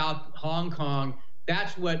about Hong Kong.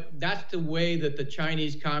 That's the way that the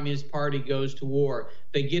Chinese Communist Party goes to war.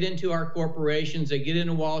 They get into our corporations, they get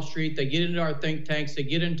into Wall Street, they get into our think tanks, they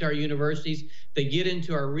get into our universities, they get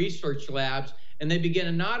into our research labs, and they begin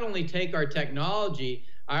to not only take our technology.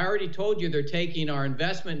 I already told you they're taking our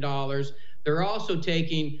investment dollars. They're also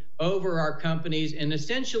taking over our companies and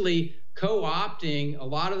essentially co-opting a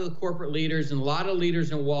lot of the corporate leaders and a lot of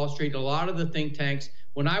leaders in Wall Street, a lot of the think tanks.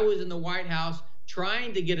 When I was in the White House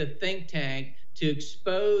trying to get a think tank to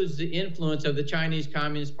expose the influence of the Chinese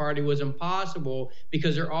Communist Party was impossible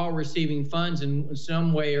because they're all receiving funds in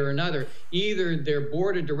some way or another. Either their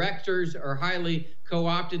board of directors are highly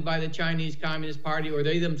co-opted by the Chinese Communist Party or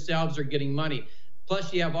they themselves are getting money.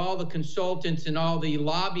 Plus, you have all the consultants and all the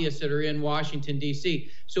lobbyists that are in Washington, D.C.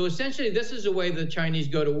 So essentially, this is the way the Chinese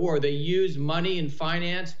go to war. They use money and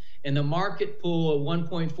finance and the market pool of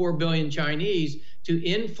 1.4 billion Chinese to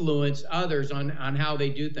influence others on how they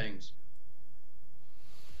do things.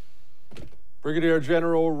 Brigadier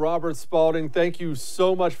General Robert Spalding, thank you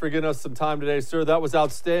so much for giving us some time today, sir. That was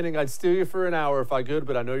outstanding. I'd steal you for an hour if I could,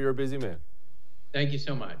 but I know you're a busy man. Thank you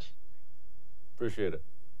so much. Appreciate it.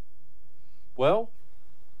 Well,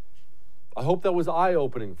 I hope that was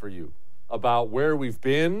eye-opening for you about where we've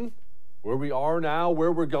been, where we are now,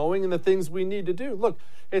 where we're going, and the things we need to do. Look,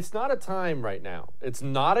 it's not a time right now. It's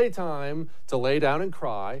not a time to lay down and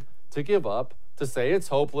cry, to give up, to say it's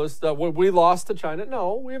hopeless, that we lost to China.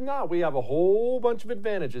 No, we have not. We have a whole bunch of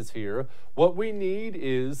advantages here. What we need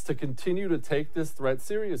is to continue to take this threat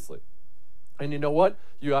seriously. And you know what?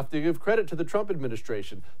 You have to give credit to the Trump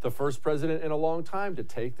administration, the first president in a long time to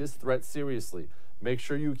take this threat seriously. Make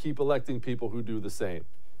sure you keep electing people who do the same.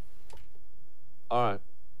 All right.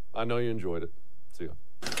 I know you enjoyed it. See you.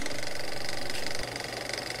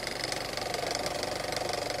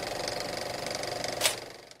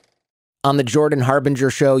 On the Jordan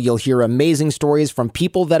Harbinger Show, you'll hear amazing stories from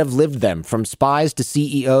people that have lived them, from spies to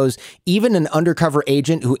CEOs, even an undercover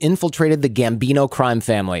agent who infiltrated the Gambino crime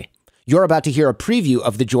family. You're about to hear a preview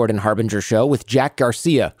of the Jordan Harbinger Show with Jack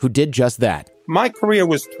Garcia, who did just that. My career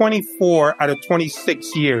was 24 out of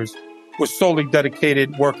 26 years was solely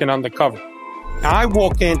dedicated working undercover. Now I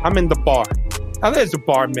walk in, I'm in the bar. Now there's a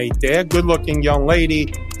barmaid there, good-looking young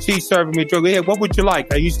lady. She's serving me a drink. Hey, what would you like?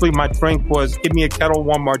 My drink was give me a Kettle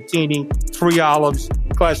One martini, 3 olives,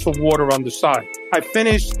 glass of water on the side. I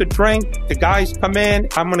finish the drink. The guys come in.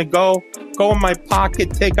 I'm going to go in my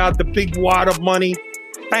pocket, take out the big wad of money.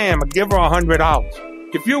 Bam, I give her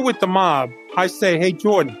 $100. If you're with the mob, I say, hey,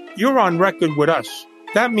 Jordan, you're on record with us.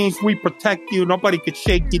 That means we protect you. Nobody could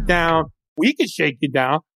shake you down. We could shake you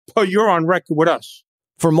down, but you're on record with us.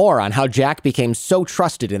 For more on how Jack became so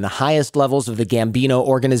trusted in the highest levels of the Gambino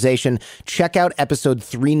organization, check out episode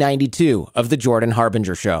 392 of The Jordan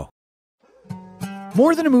Harbinger Show.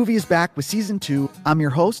 More Than a Movie is back with Season 2. I'm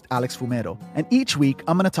your host, Alex Fumero, and each week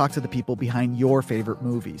I'm going to talk to the people behind your favorite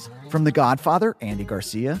movies. From The Godfather, Andy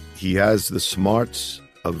Garcia. He has the smarts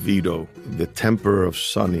of Vito, the temper of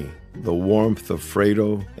Sonny, the warmth of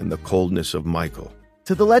Fredo, and the coldness of Michael.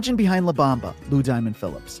 To the legend behind La Bamba, Lou Diamond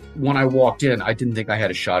Phillips. When I walked in, I didn't think I had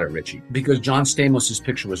a shot at Richie because John Stamos'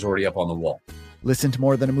 picture was already up on the wall. Listen to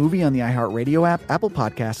More Than a Movie on the iHeartRadio app, Apple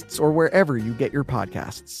Podcasts, or wherever you get your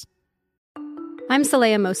podcasts. I'm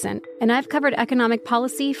Saleha Mohsin, and I've covered economic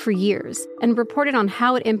policy for years and reported on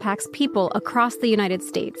how it impacts people across the United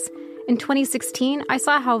States. In 2016, I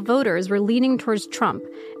saw how voters were leaning towards Trump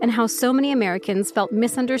and how so many Americans felt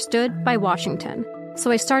misunderstood by Washington.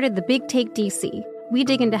 So I started The Big Take DC. We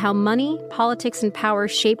dig into how money, politics, and power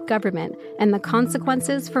shape government and the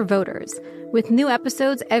consequences for voters. With new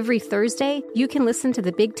episodes every Thursday, you can listen to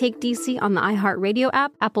The Big Take DC on the iHeartRadio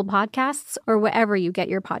app, Apple Podcasts, or wherever you get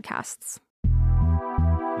your podcasts.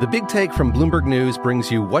 The Big Take from Bloomberg News brings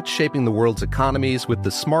you what's shaping the world's economies with the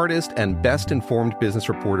smartest and best-informed business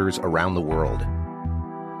reporters around the world.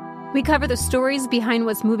 We cover the stories behind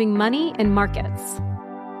what's moving money and markets.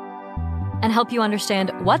 And help you understand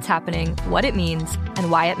what's happening, what it means, and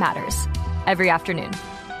why it matters. every afternoon.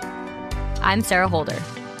 I'm Sarah Holder.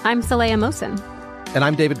 I'm Saleha Mohsin. And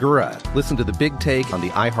I'm David Gura. Listen to The Big Take on the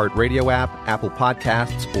iHeartRadio app, Apple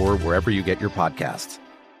Podcasts, or wherever you get your podcasts.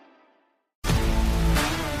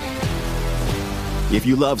 If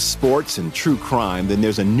you love sports and true crime, then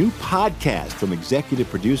there's a new podcast from executive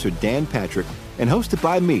producer Dan Patrick and hosted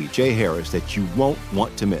by me, Jay Harris, that you won't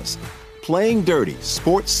want to miss. Playing Dirty: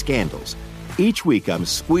 Sports Scandals. Each week, I'm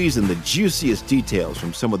squeezing the juiciest details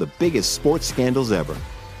from some of the biggest sports scandals ever.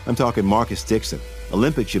 I'm talking Marcus Dixon,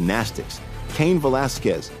 Olympic gymnastics, Cain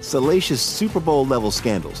Velasquez, salacious Super Bowl-level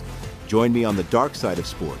scandals. Join me on the dark side of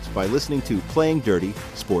sports by listening to Playing Dirty: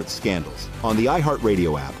 Sports Scandals on the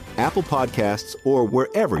iHeartRadio app, Apple Podcasts, or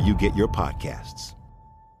wherever you get your podcasts.